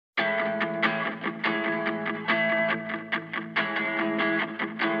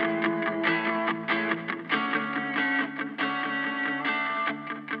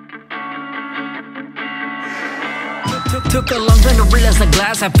Took a long time to realize the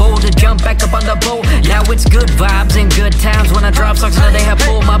glass half full, to jump back up on the boat. Now it's good vibes and good times. When I drop songs now they have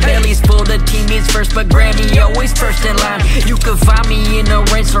full. My belly's full, the team is first, but Grammy always first in line. You can find me in a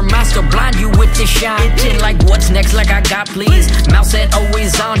race for master, blind you with the shine. Itching like what's next, like I got please. Mouth set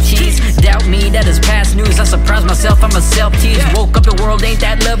always on cheese. Doubt me, that is past news. I surprise myself, I'm a self-tease. Woke up, the world ain't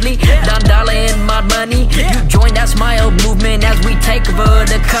that lovely. Don Dollar and my money. You join that smile movement as we take over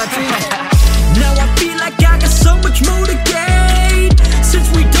the country. Now I feel like I got so much more to gain, since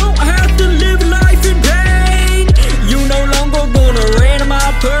we don't have to live life in pain. You no longer gonna rain on my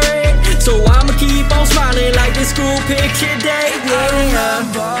parade, so I'ma keep on smiling like the school picture day. I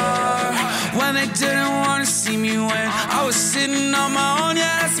remember when they didn't wanna see me when I was sitting on my own.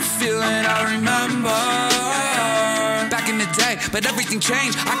 Yeah, that's the feeling I remember back in the day, but everything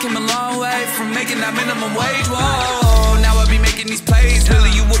changed. I came a long way from making that minimum wage. Whoa, now I be making these plays.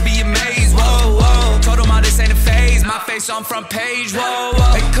 Really, you would be amazed. Whoa, whoa. Told them all this ain't a phase. My face on front page. Whoa,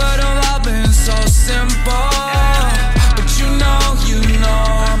 whoa. It could've all been so simple, but you know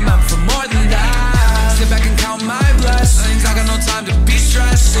I'm meant for more than that. Sit back and count my blessings. I got no time to be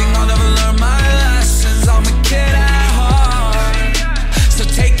stressing. I'll never learn my lessons. I'm a kid at heart, so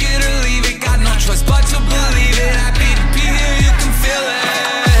take it or leave it. Got no choice but to believe it. Happy to be here, you can feel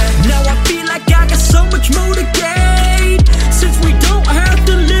it. Now I feel like I got so much more to gain, since we don't have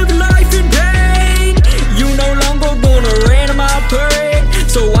to live life in pain. You no longer gonna rain on my parade,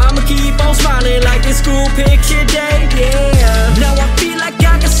 so I'ma keep on smiling like the school picture day. Yeah. Now I feel like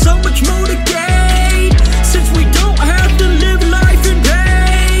I got so much more to gain, since we don't have to live life in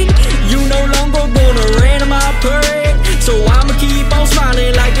pain. You no longer gonna rain on my parade, so I'ma keep on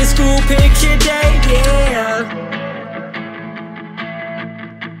smiling like the school picture day.